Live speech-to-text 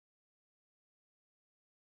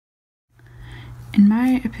In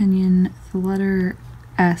my opinion, the letter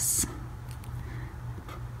S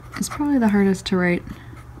is probably the hardest to write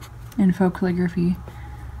in faux calligraphy.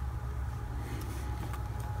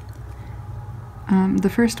 The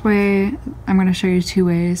first way, I'm going to show you two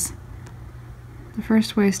ways. The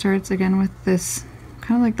first way starts again with this,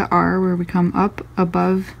 kind of like the R, where we come up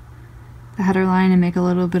above the header line and make a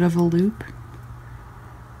little bit of a loop.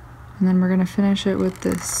 And then we're going to finish it with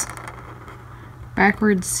this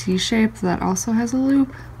backward C shape that also has a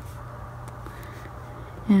loop.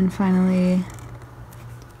 And finally,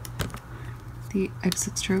 the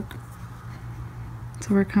exit stroke.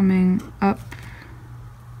 So we're coming up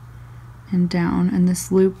and down, and this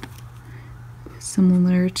loop is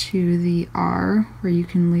similar to the R, where you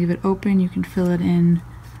can leave it open, you can fill it in,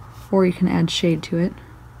 or you can add shade to it.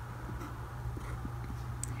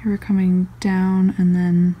 Here we're coming down and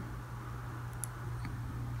then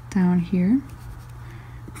down here.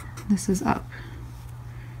 This is up.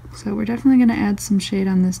 So we're definitely going to add some shade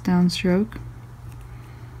on this downstroke.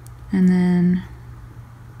 And then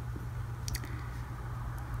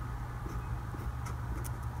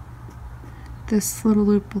this little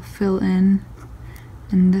loop will fill in,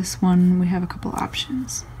 and this one we have a couple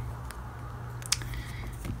options.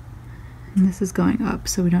 And this is going up,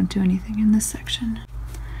 so we don't do anything in this section.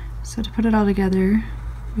 So to put it all together,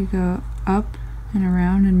 we go up and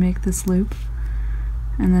around and make this loop,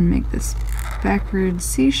 and then make this backward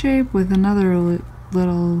C shape with another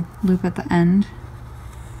little loop at the end,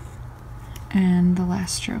 and the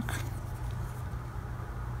last stroke.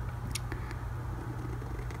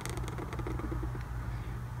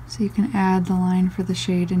 So you can add the line for the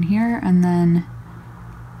shade in here, and then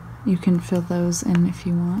you can fill those in if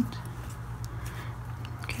you want.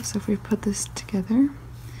 Okay, so if we put this together,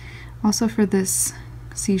 also for this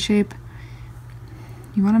C shape,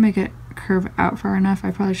 you want to make it curve out far enough.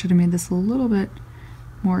 I probably should have made this a little bit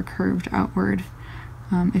more curved outward.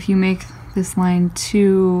 If you make this line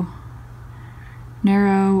too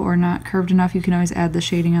narrow or not curved enough, you can always add the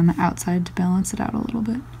shading on the outside to balance it out a little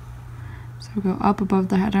bit. So we'll go up above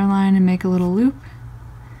the header line and make a little loop,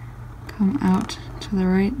 come out to the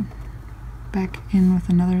right, back in with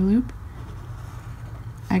another loop,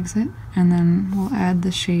 exit, and then we'll add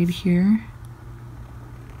the shade here,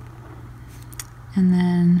 and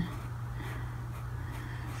then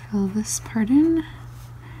fill this part in,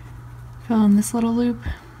 fill in this little loop,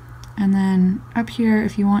 and then up here,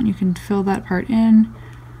 if you want, you can fill that part in,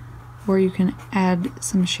 or you can add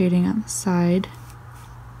some shading on the side.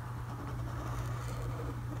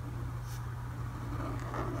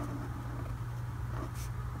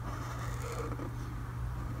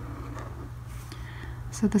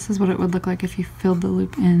 So this is what it would look like if you filled the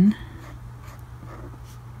loop in.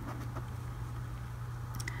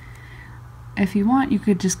 If you want, you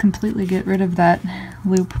could just completely get rid of that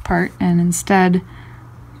loop part and instead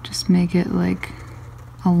just make it like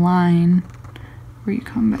a line where you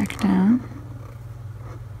come back down.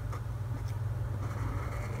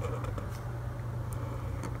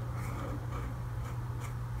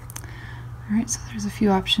 Alright, so there's a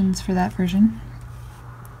few options for that version.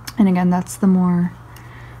 And again, that's the more,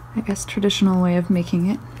 I guess, traditional way of making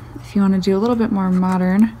it. If you want to do a little bit more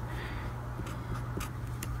modern,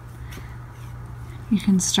 you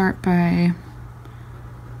can start by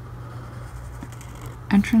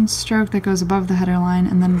entrance stroke that goes above the header line,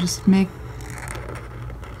 and then just make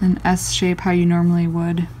an S shape how you normally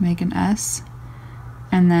would make an S,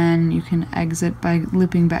 and then you can exit by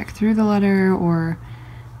looping back through the letter or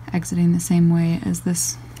exiting the same way as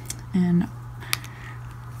this. And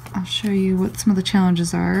I'll show you what some of the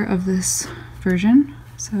challenges are of this version.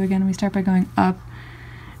 So again, we start by going up,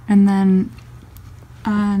 and then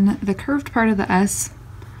on the curved part of the S,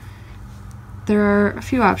 there are a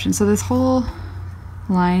few options. So this whole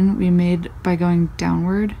line we made by going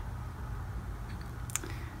downward.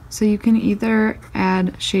 So you can either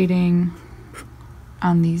add shading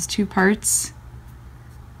on these two parts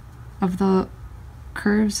of the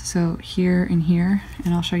curves, so here and here,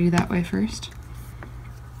 and I'll show you that way first.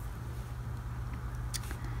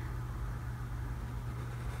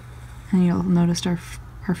 And you'll notice our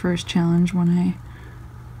first challenge when I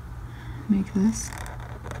make this.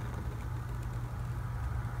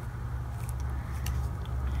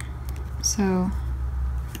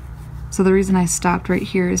 So the reason I stopped right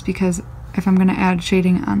here is because if I'm going to add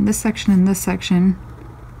shading on this section and this section,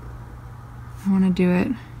 I want to do it,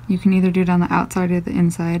 you can either do it on the outside or the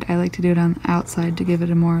inside. I like to do it on the outside to give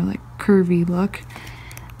it a more like curvy look.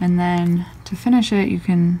 And then to finish it, you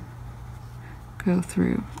can go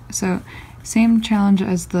through. So Same challenge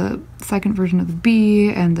as the second version of the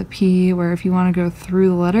B and the P, where if you want to go through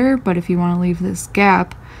the letter, but if you want to leave this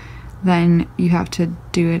gap, then you have to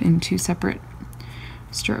do it in 2 separate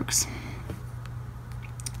strokes.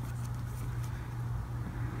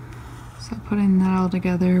 So putting that all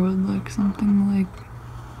together would look something like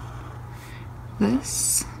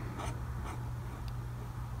this.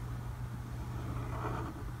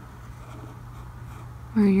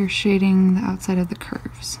 Where you're shading the outside of the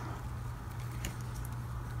curves.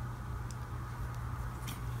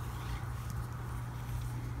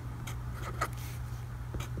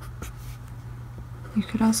 You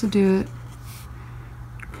could also do it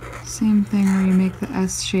same thing where you make the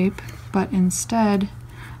S shape, but instead,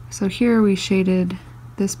 so here we shaded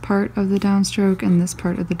this part of the downstroke and this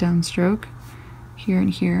part of the downstroke, here and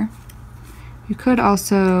here. You could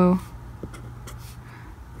also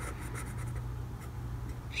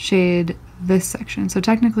shade this section. So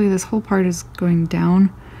technically this whole part is going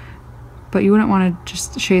down, but you wouldn't want to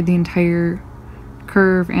just shade the entire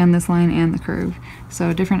curve and this line and the curve. So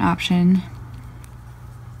a different option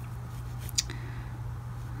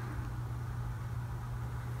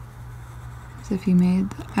is if you made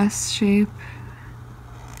the S shape,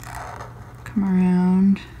 come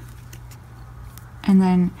around, and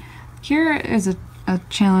then here is a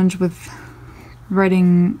challenge with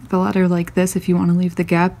writing the letter like this if you want to leave the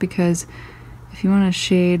gap, because if you want to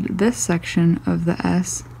shade this section of the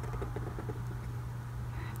S,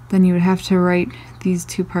 then you would have to write these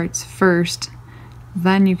 2 parts first,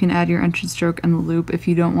 then you can add your entrance stroke and the loop if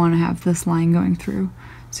you don't want to have this line going through.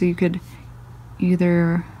 So you could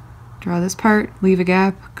either draw this part, leave a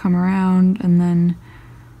gap, come around, and then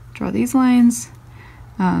draw these lines,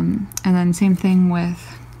 and then same thing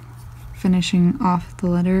with finishing off the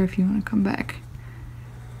letter if you want to come back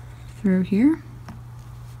through here.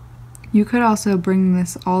 You could also bring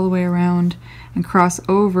this all the way around and cross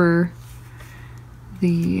over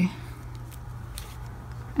the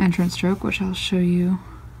entrance stroke, which I'll show you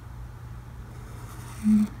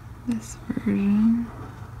in this version.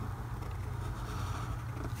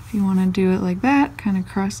 If you want to do it like that, kind of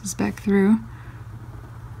crosses back through,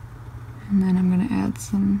 and then I'm going to add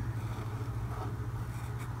some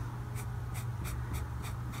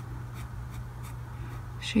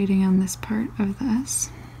shading on this part of the S.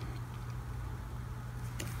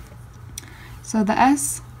 So the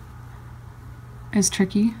S is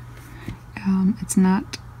tricky. It's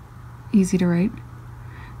not easy to write.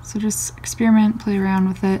 So just experiment, play around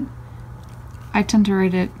with it. I tend to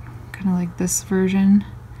write it kind of like this version.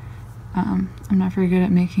 I'm not very good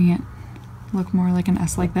at making it look more like an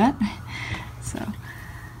S like that. So,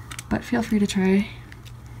 but feel free to try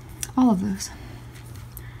all of those.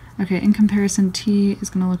 Okay, in comparison, T is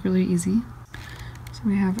going to look really easy. So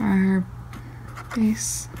we have our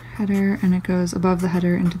base header, and it goes above the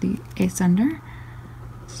header into the ascender.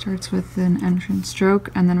 Starts with an entrance stroke,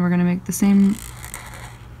 and then we're going to make the same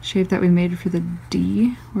shape that we made for the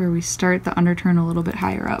D, where we start the underturn a little bit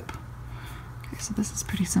higher up. Okay, so this is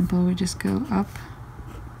pretty simple. We just go up,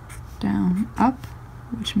 down, up,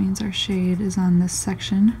 which means our shade is on this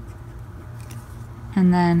section.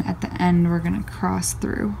 And then at the end, we're going to cross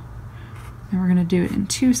through. And we're going to do it in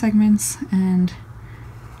 2 segments, and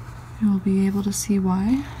you'll be able to see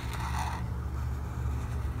why,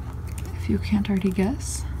 if you can't already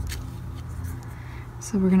guess.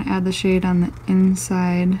 So we're going to add the shade on the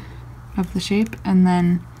inside of the shape, and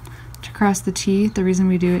then to cross the T, the reason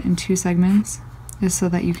we do it in 2 segments is so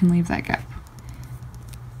that you can leave that gap.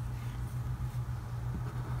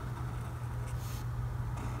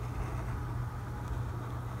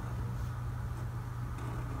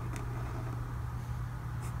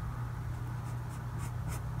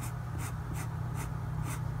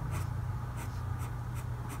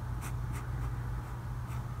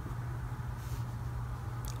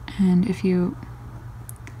 And if you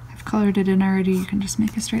have colored it in already, you can just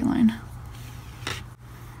make a straight line.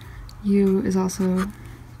 U is also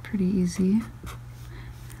pretty easy.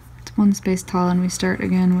 It's 1 space tall, and we start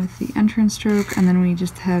again with the entrance stroke, and then we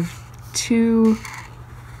just have 2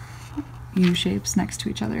 U shapes next to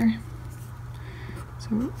each other.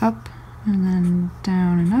 So up, and then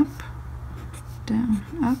down and up, down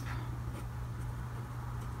and up.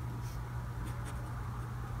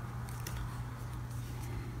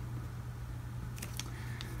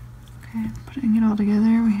 Okay, putting it all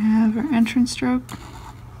together, we have our entrance stroke,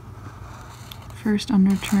 first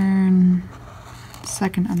underturn,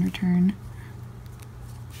 second underturn,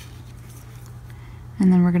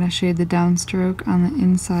 and then we're going to shade the downstroke on the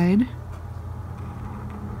inside.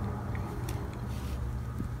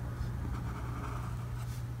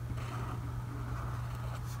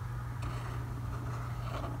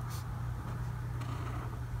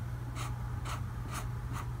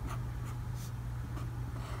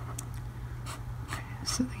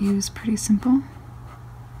 So the U is pretty simple.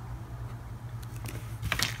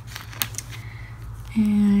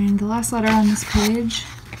 And the last letter on this page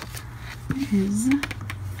is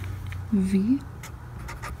V.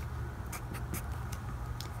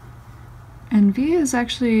 And V is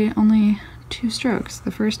actually only 2 strokes.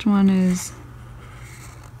 The first one is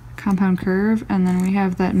compound curve, and then we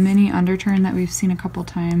have that mini underturn that we've seen a couple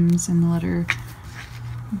times in the letter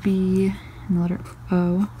B and the letter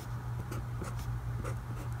O.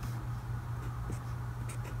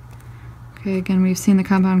 Okay, again, we've seen the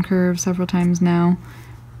compound curve several times now,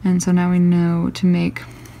 and so now we know to make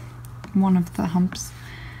one of the humps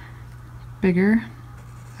bigger.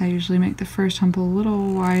 I usually make the first hump a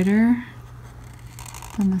little wider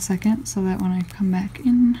than the second, so that when I come back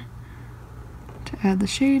in to add the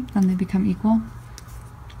shade, then they become equal.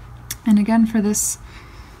 And again, for this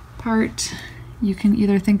part, you can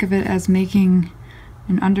either think of it as making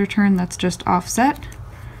an underturn that's just offset,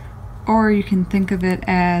 or you can think of it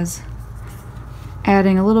as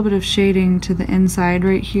adding a little bit of shading to the inside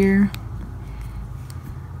right here,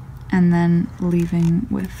 and then leaving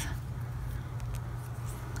with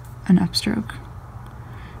an upstroke.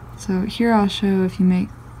 So here I'll show if you make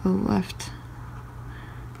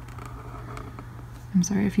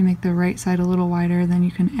if you make the right side a little wider, then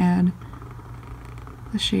you can add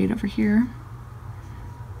the shade over here.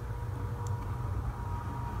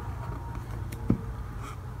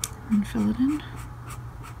 And fill it in.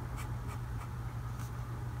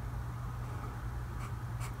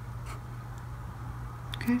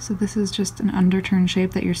 Okay, so this is just an underturn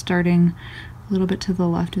shape that you're starting a little bit to the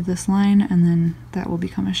left of this line, and then that will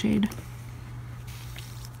become a shade.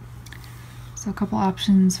 So a couple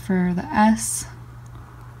options for the S,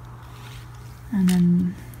 and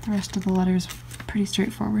then the rest of the letters pretty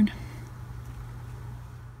straightforward.